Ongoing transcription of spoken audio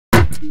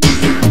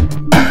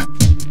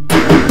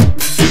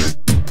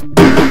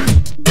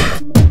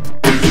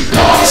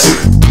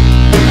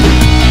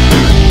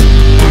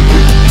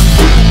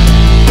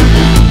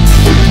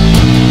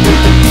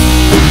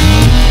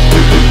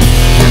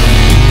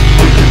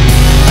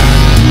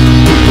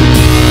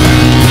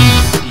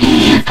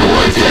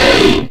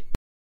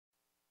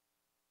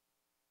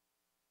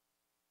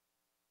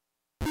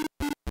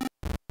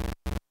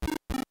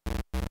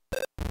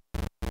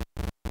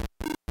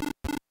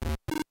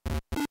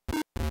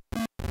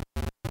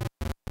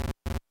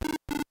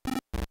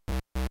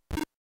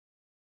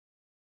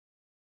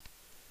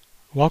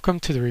Welcome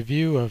to the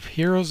review of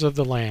Heroes of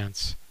the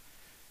Lance.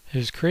 It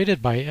was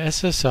created by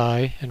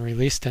SSI and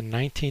released in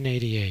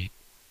 1988.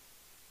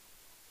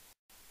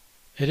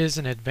 It is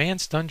an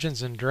advanced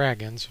Dungeons &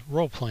 Dragons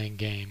role-playing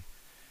game.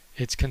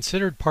 It's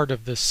considered part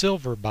of the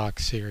Silver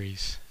Box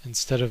series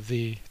instead of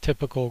the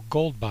typical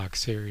Gold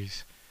Box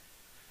series.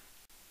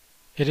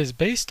 It is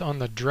based on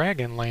the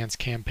Dragonlance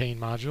campaign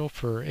module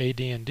for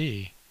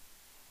AD&D.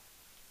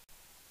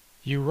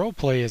 You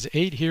roleplay as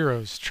 8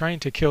 heroes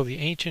trying to kill the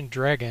ancient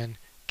dragon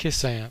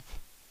Kisanth.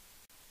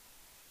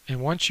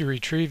 And once you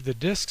retrieve the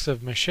discs of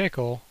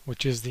Meshekel,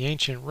 which is the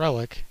ancient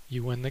relic,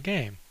 you win the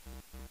game.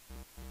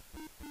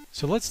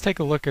 So let's take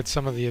a look at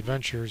some of the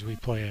adventures we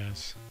play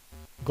as.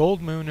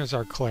 Goldmoon is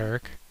our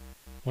cleric,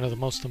 one of the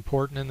most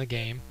important in the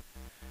game.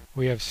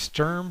 We have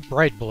Sturm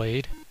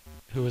Brightblade,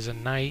 who is a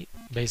knight,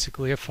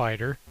 basically a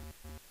fighter.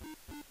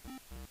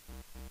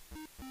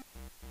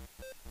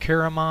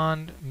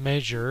 Caramon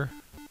Major,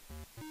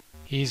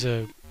 he's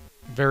a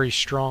very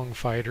strong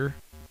fighter.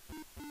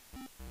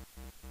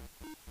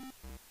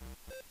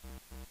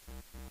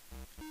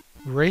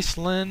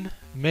 Racelin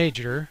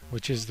Major,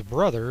 which is the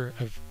brother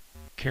of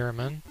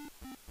Caramon,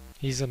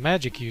 he's a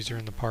magic user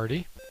in the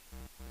party.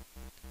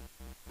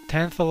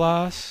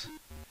 Tanthalos,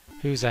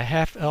 who's a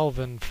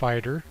half-elven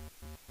fighter.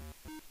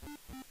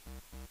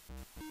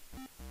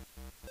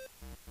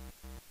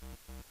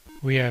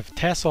 We have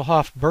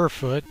Tasselhoff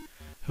Burfoot,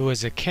 who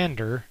is a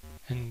kender,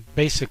 and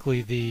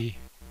basically the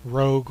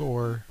rogue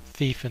or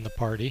thief in the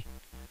party.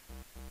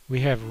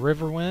 We have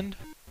Riverwind,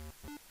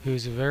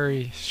 who's a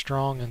very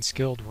strong and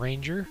skilled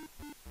ranger.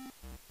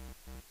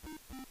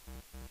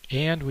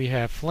 And we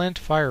have Flint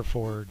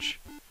Fireforge.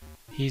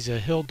 He's a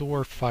hill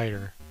dwarf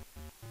fighter.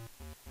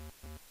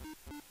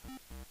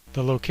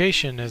 The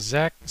location is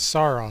Zak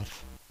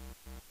Saroth.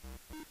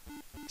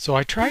 So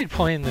I tried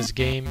playing this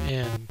game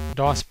in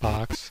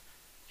DOSBox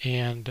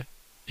and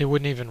it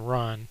wouldn't even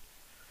run.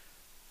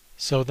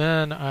 So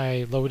then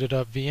I loaded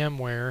up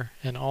VMware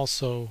and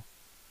also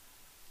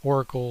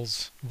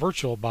Oracle's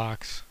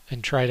VirtualBox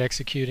and tried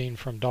executing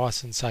from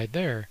DOS inside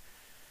there,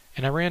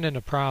 and I ran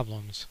into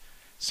problems.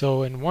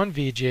 So in one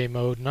VGA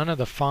mode, none of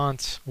the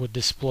fonts would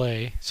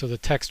display, so the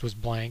text was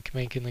blank,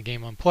 making the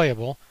game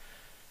unplayable.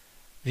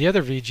 The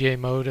other VGA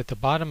mode, at the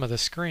bottom of the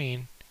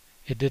screen,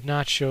 it did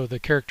not show the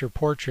character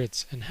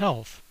portraits and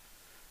health.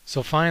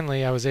 So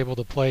finally I was able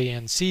to play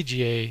in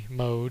CGA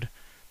mode,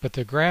 but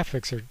the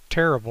graphics are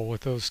terrible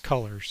with those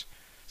colors,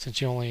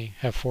 since you only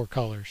have 4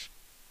 colors.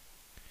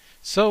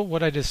 So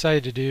what I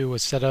decided to do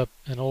was set up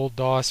an old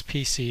DOS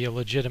PC, a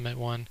legitimate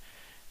one,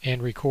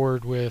 and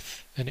record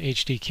with an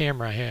HD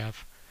camera I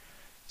have.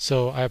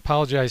 So I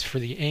apologize for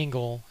the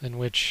angle in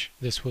which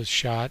this was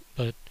shot,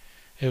 but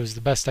it was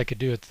the best I could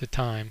do at the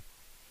time.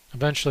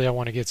 Eventually I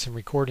want to get some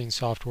recording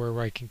software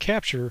where I can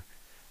capture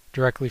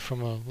directly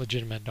from a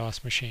legitimate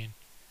DOS machine.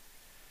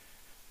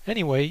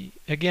 Anyway,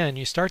 again,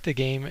 you start the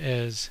game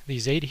as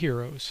these 8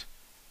 heroes.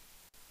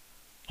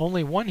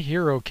 Only one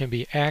hero can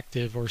be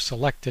active or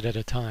selected at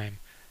a time,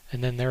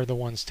 and then they're the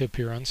ones to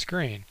appear on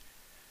screen.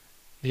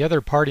 The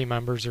other party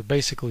members are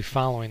basically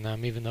following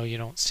them, even though you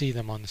don't see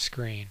them on the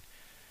screen.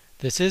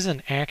 This is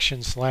an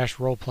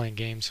action/role-playing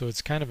game, so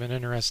it's kind of an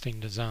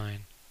interesting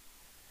design.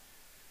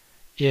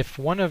 If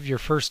one of your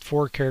first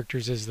 4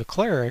 characters is the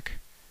cleric,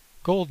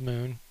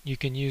 Goldmoon, you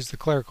can use the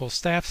clerical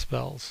staff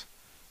spells.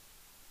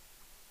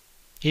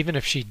 Even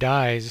if she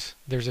dies,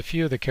 there's a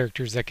few of the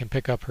characters that can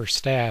pick up her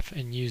staff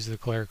and use the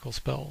clerical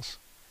spells.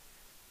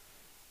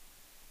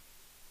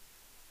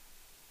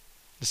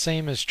 The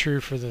same is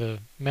true for the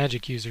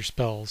magic user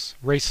spells.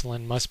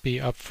 Racelin must be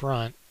up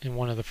front in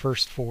one of the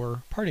first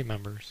 4 party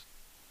members.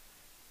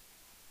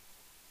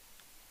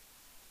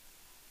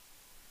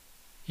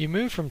 You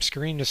move from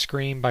screen to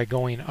screen by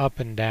going up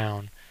and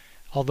down.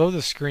 Although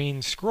the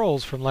screen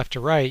scrolls from left to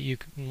right, you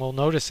will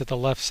notice at the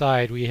left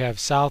side we have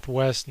south,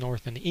 west,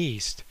 north, and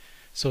east.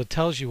 So it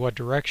tells you what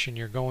direction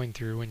you're going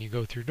through when you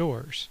go through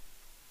doors.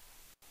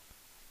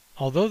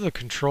 Although the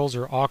controls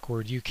are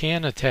awkward, you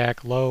can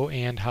attack low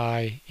and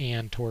high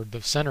and toward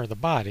the center of the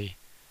body.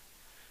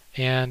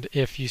 And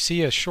if you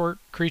see a short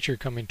creature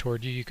coming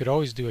toward you, you could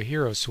always do a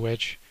hero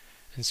switch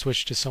and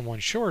switch to someone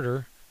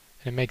shorter,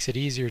 and it makes it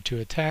easier to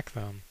attack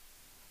them.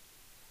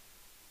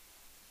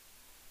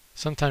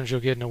 Sometimes you'll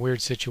get into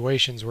weird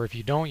situations where if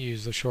you don't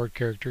use the short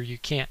character, you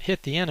can't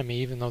hit the enemy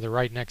even though they're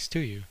right next to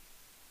you.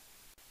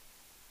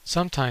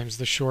 Sometimes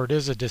the short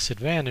is a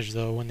disadvantage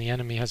though when the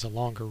enemy has a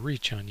longer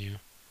reach on you.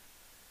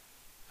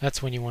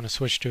 That's when you want to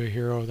switch to a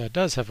hero that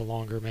does have a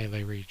longer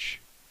melee reach.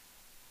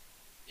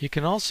 You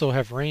can also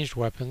have ranged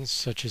weapons,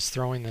 such as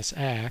throwing this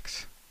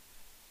axe.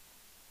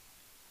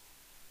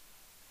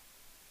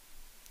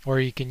 Or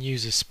you can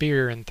use a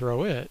spear and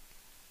throw it.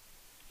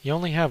 You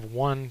only have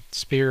one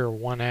spear or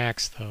one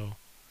axe though.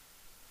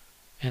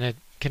 And it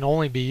can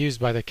only be used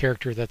by the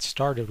character that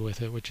started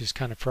with it, which is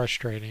kind of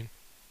frustrating.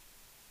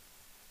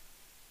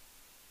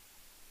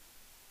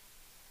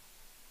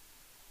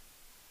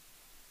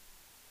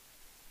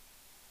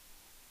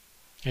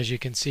 As you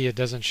can see, it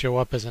doesn't show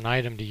up as an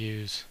item to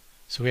use,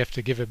 so we have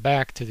to give it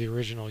back to the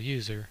original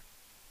user.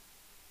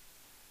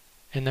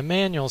 And the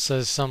manual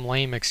says some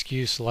lame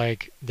excuse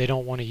like they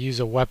don't want to use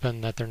a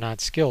weapon that they're not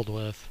skilled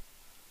with.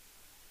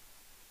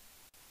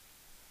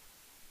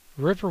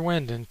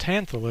 Riverwind and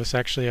Tantalus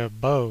actually have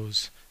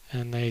bows,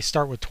 and they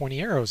start with 20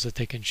 arrows that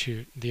they can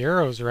shoot. The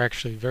arrows are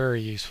actually very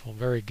useful,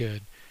 very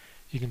good.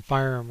 You can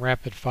fire them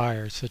rapid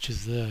fire, such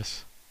as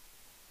this.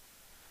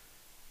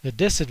 The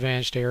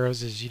disadvantage to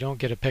arrows is you don't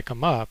get to pick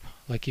them up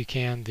like you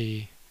can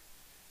the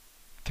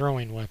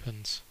throwing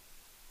weapons.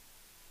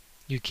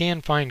 You can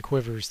find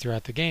quivers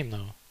throughout the game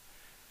though.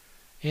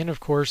 And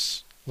of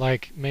course,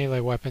 like melee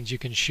weapons, you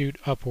can shoot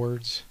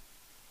upwards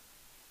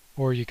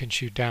or you can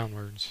shoot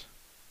downwards.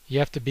 You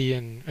have to be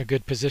in a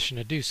good position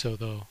to do so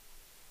though.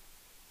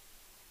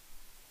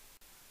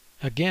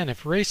 Again,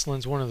 if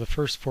Raceland's one of the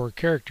first 4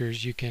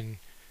 characters, you can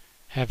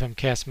have him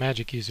cast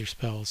magic user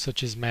spells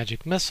such as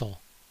Magic Missile,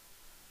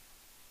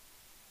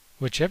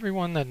 which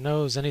everyone that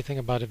knows anything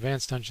about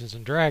Advanced Dungeons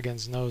 &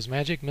 Dragons knows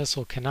Magic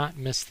Missile cannot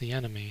miss the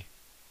enemy.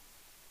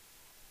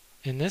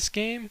 In this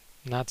game,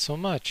 not so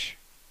much.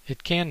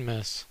 It can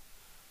miss.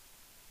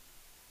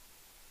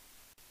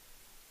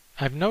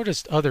 I've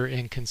noticed other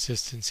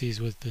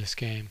inconsistencies with this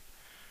game.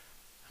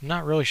 I'm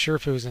not really sure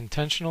if it was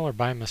intentional or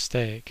by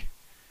mistake.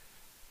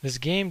 This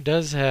game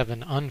does have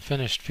an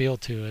unfinished feel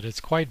to it.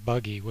 It's quite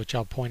buggy, which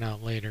I'll point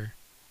out later.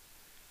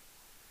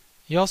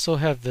 You also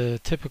have the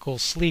typical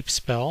sleep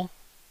spell,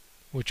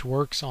 which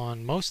works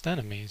on most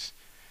enemies,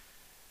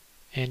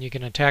 and you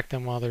can attack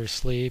them while they're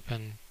asleep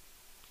and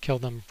kill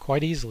them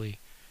quite easily.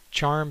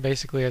 Charm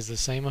basically has the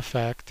same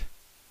effect.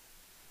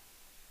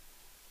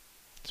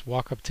 Just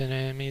walk up to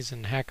enemies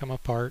and hack them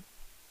apart.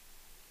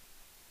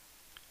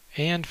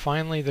 And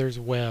finally there's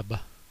Web.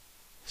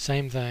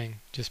 Same thing,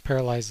 just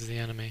paralyzes the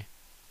enemy.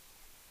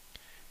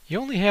 You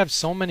only have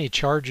so many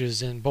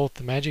charges in both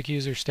the Magic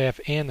User Staff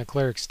and the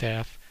Cleric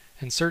Staff,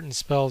 and certain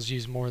spells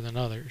use more than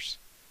others.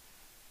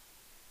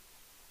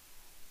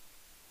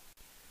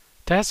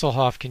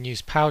 Tasselhoff can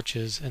use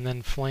pouches and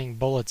then fling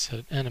bullets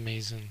at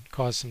enemies and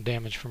cause some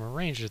damage from a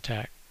ranged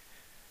attack.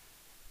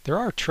 There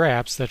are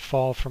traps that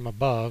fall from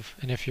above,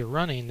 and if you're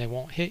running, they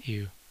won't hit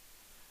you.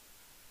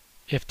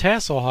 If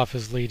Tasselhoff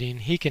is leading,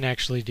 he can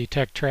actually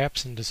detect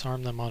traps and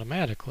disarm them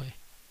automatically.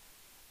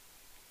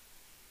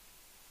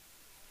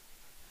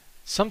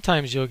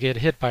 Sometimes you'll get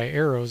hit by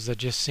arrows that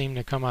just seem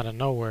to come out of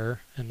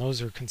nowhere, and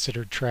those are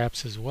considered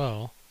traps as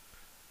well.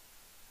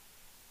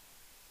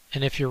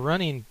 And if you're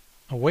running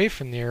away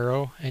from the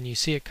arrow and you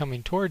see it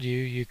coming toward you,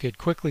 you could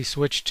quickly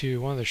switch to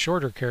one of the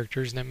shorter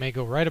characters and it may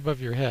go right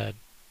above your head.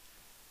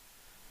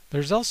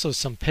 There's also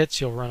some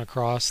pits you'll run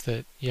across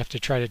that you have to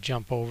try to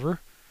jump over,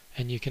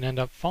 and you can end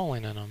up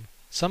falling in them.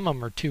 Some of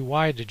them are too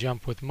wide to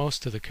jump with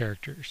most of the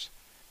characters.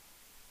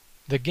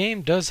 The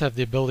game does have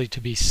the ability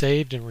to be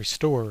saved and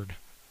restored,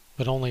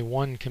 but only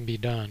one can be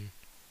done.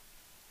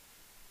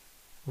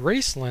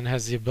 Raceland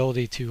has the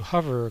ability to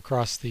hover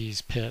across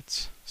these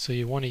pits, so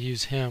you want to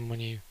use him when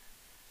you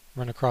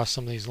run across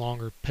some of these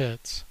longer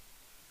pits.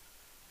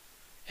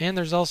 And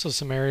there's also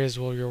some areas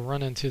where you'll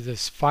run into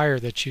this fire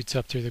that shoots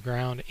up through the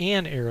ground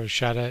and arrows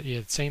shot at you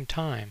at the same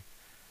time.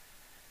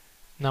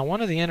 Now,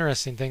 one of the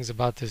interesting things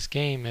about this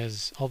game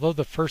is, although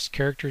the first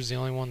character is the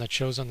only one that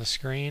shows on the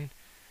screen,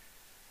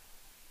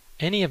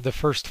 any of the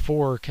first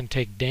 4 can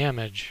take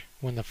damage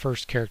when the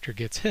first character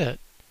gets hit.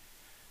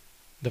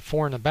 The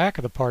 4 in the back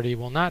of the party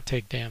will not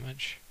take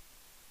damage.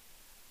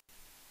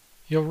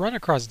 You'll run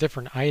across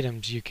different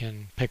items you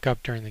can pick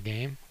up during the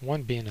game,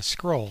 one being a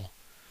scroll.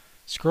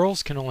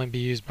 Scrolls can only be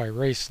used by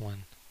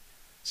Raceland,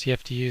 so you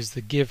have to use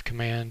the give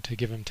command to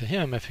give them to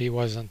him if he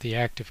wasn't the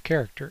active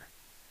character.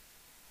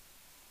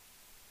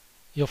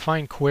 You'll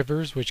find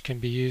quivers, which can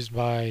be used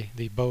by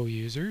the bow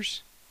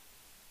users.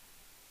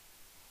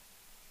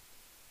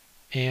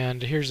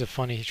 And here's a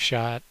funny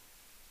shot.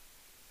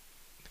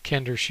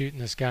 Kender shooting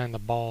this guy in the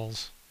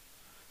balls.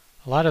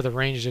 A lot of the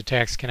ranged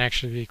attacks can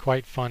actually be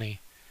quite funny,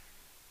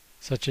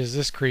 such as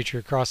this creature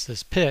across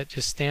this pit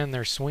just stand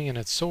there swinging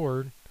its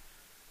sword,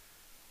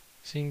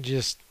 so you can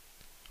just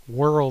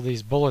whirl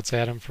these bullets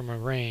at him from a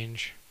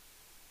range.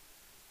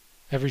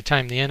 Every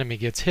time the enemy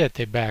gets hit,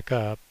 they back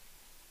up.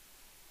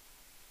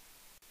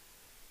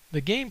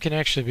 The game can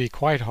actually be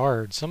quite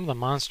hard. Some of the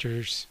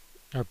monsters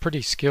are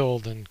pretty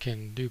skilled and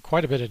can do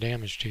quite a bit of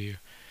damage to you.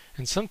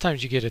 And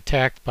sometimes you get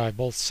attacked by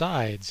both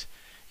sides.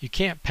 You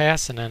can't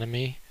pass an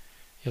enemy.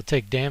 You'll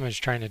take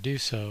damage trying to do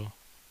so.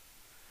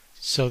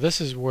 So this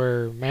is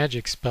where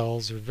magic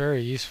spells are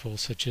very useful,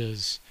 such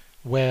as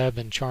Web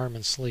and Charm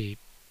and Sleep.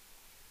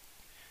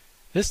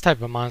 This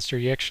type of monster,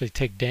 you actually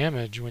take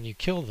damage when you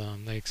kill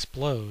them. They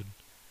explode.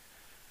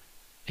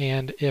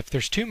 And if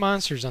there's two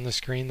monsters on the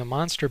screen, the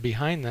monster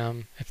behind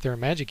them, if they're a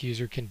magic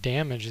user, can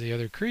damage the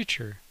other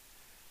creature.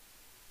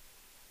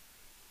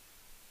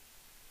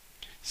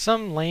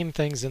 Some lame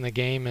things in the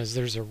game is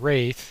there's a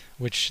Wraith,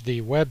 which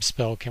the Web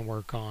spell can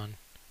work on.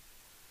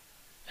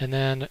 And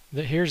then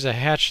here's a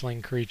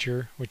hatchling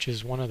creature, which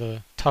is one of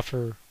the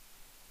tougher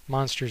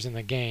monsters in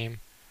the game.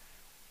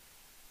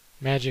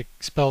 Magic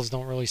spells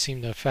don't really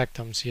seem to affect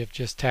them, so you have to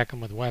just attack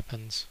them with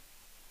weapons.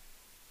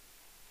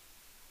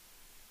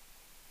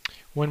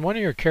 When one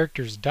of your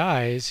characters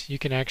dies, you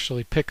can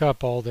actually pick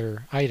up all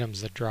their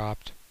items that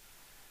dropped.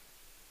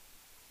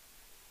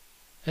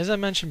 As I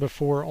mentioned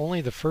before,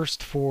 only the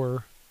first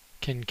 4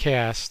 can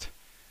cast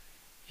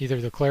either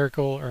the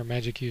clerical or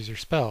magic user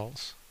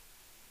spells.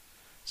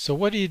 So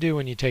what do you do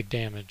when you take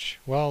damage?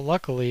 Well,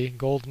 luckily,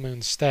 Gold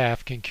Moon's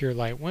staff can cure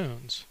light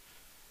wounds,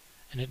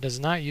 and it does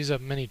not use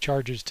up many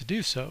charges to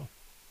do so.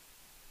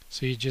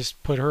 So you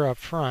just put her up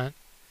front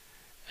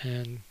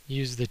and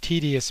use the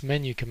tedious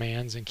menu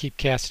commands and keep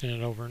casting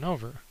it over and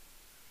over.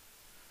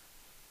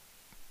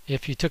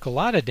 If you took a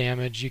lot of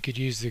damage, you could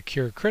use the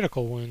Cure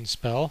Critical Wounds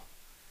spell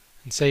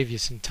and save you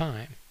some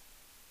time.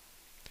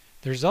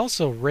 There's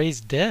also Raise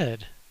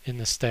Dead in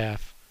the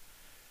staff,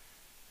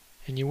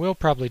 and you will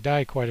probably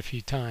die quite a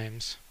few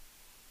times.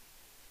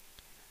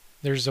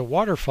 There's a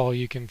waterfall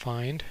you can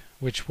find,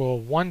 which will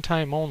one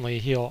time only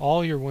heal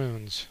all your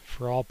wounds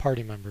for all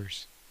party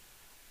members.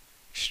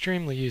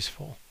 Extremely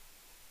useful.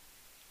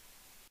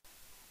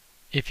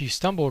 If you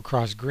stumble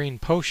across green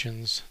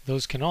potions,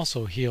 those can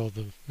also heal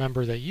the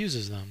member that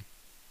uses them.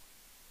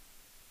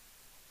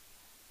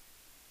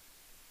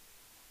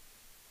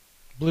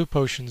 Blue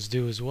potions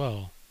do as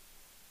well.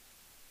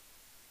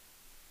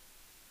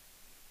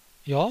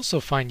 You'll also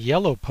find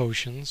yellow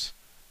potions,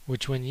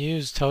 which when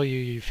used tell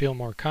you feel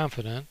more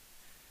confident,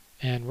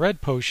 and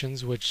red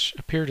potions, which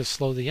appear to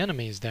slow the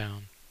enemies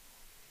down.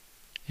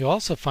 You'll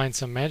also find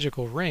some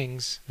magical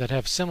rings that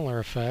have similar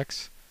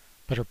effects,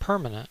 but are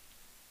permanent.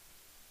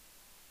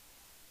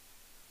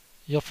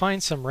 You'll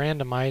find some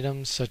random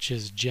items such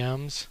as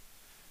gems,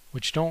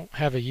 which don't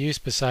have a use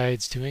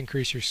besides to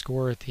increase your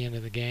score at the end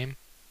of the game.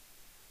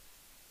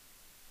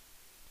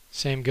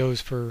 Same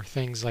goes for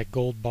things like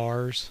gold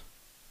bars.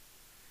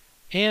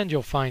 And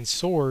you'll find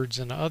swords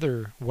and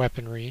other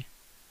weaponry.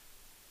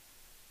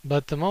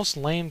 But the most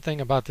lame thing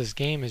about this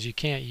game is you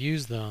can't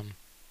use them.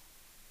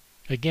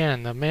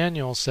 Again, the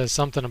manual says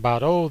something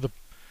about, oh, the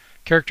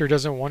character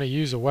doesn't want to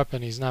use a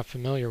weapon he's not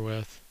familiar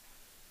with.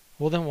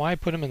 Well, then why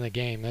put them in the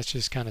game? That's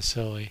just kind of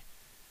silly.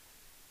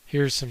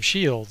 Here's some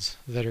shields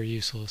that are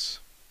useless.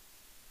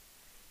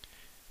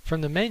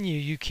 From the menu,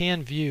 you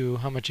can view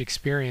how much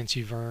experience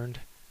you've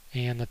earned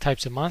and the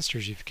types of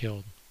monsters you've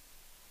killed.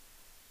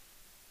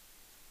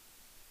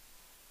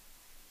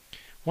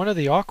 One of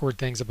the awkward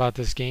things about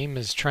this game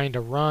is trying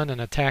to run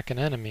and attack an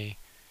enemy.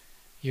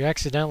 You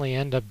accidentally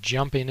end up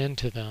jumping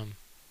into them.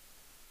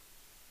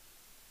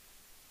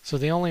 So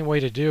the only way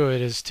to do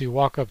it is to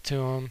walk up to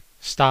them,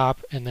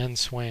 stop, and then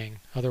swing.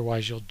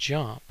 Otherwise you'll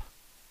jump.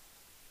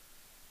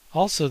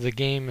 Also, the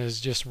game is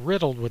just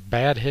riddled with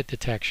bad hit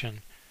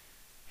detection.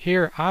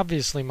 Here,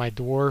 obviously my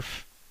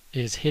dwarf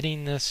is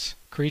hitting this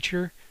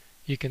creature.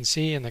 You can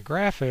see in the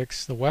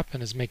graphics the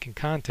weapon is making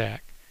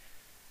contact.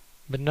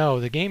 But no,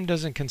 the game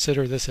doesn't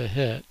consider this a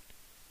hit.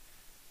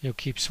 You'll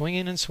keep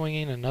swinging and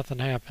swinging and nothing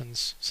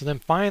happens. So then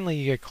finally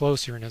you get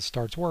closer and it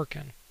starts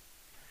working.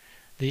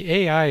 The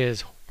AI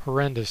is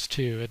horrendous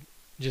too. It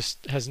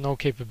just has no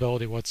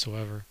capability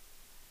whatsoever.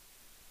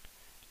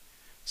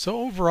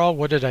 So overall,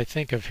 what did I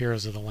think of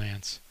Heroes of the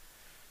Lance?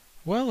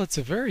 Well, it's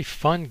a very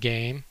fun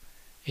game,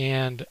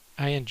 and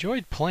I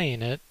enjoyed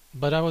playing it,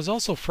 but I was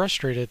also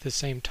frustrated at the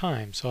same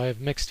time, so I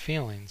have mixed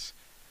feelings.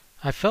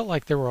 I felt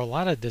like there were a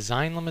lot of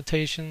design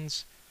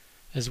limitations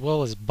as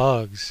well as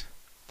bugs,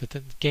 that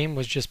the game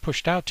was just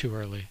pushed out too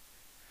early.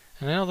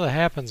 And I know that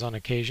happens on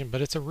occasion,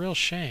 but it's a real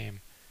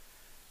shame.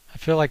 I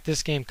feel like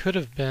this game could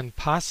have been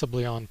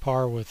possibly on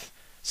par with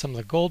some of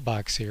the Gold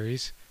Box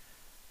series,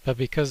 but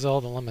because of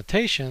all the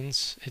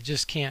limitations, it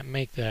just can't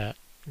make that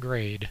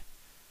grade.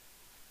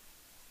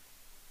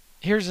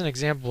 Here's an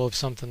example of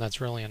something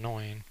that's really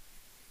annoying.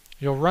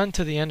 You'll run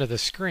to the end of the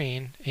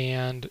screen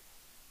and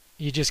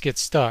you just get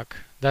stuck.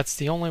 That's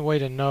the only way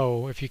to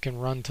know if you can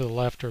run to the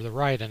left or the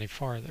right any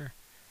farther.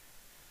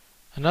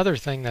 Another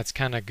thing that's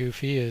kind of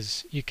goofy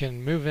is you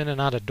can move in and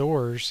out of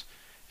doors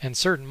and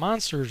certain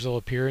monsters will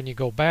appear and you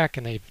go back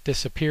and they've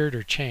disappeared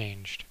or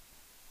changed.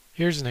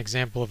 Here's an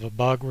example of a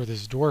bug where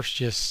this dwarf's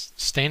just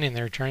standing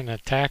there trying to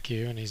attack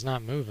you and he's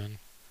not moving.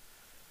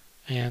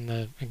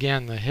 And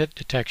again, the hit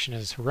detection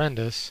is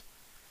horrendous,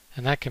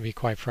 and that can be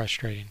quite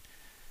frustrating.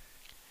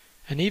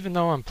 And even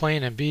though I'm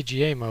playing in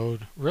BGA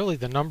mode, really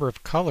the number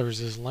of colors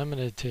is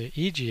limited to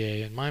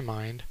EGA in my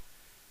mind.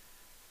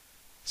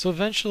 So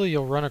eventually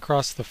you'll run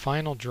across the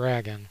final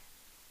dragon.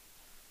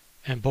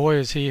 And boy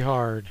is he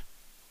hard.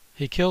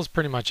 He kills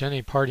pretty much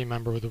any party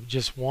member with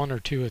just 1 or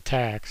 2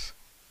 attacks.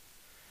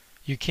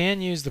 You can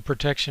use the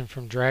protection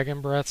from Dragon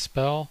Breath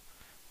spell,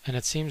 and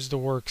it seems to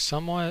work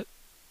somewhat,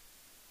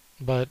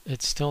 but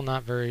it's still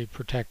not very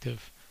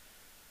protective.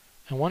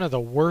 And one of the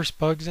worst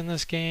bugs in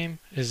this game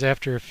is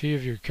after a few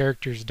of your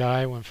characters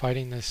die when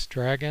fighting this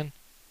dragon,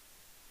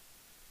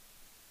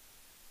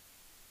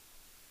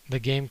 the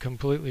game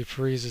completely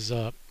freezes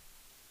up.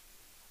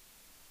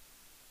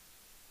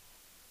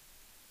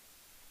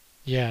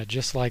 Yeah,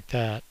 just like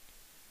that.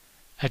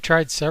 I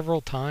tried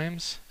several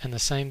times and the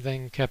same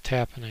thing kept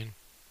happening.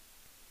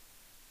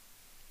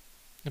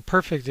 A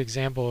perfect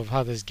example of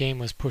how this game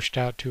was pushed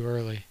out too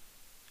early.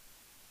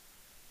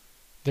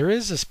 There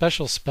is a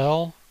special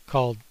spell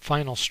called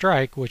Final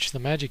Strike which the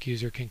magic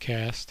user can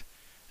cast,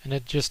 and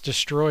it just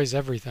destroys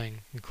everything,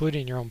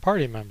 including your own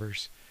party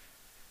members.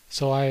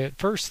 So I at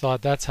first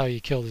thought that's how you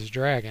kill this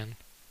dragon.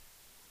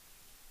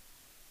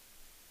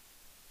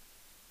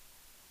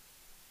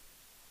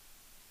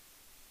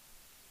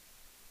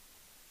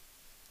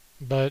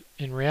 But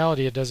in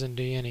reality it doesn't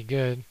do you any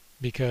good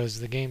because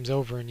the game's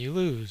over and you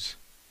lose.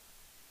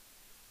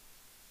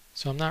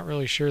 So I'm not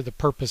really sure the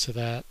purpose of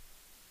that.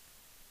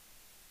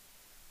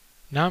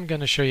 Now I'm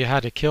going to show you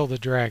how to kill the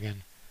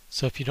dragon.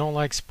 So if you don't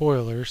like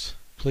spoilers,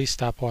 please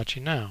stop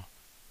watching now.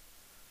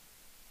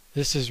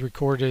 This is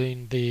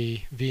recording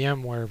the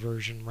VMware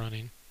version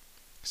running,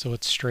 so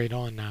it's straight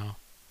on now.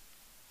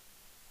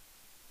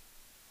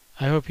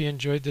 I hope you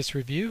enjoyed this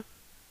review,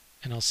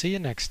 and I'll see you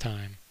next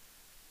time.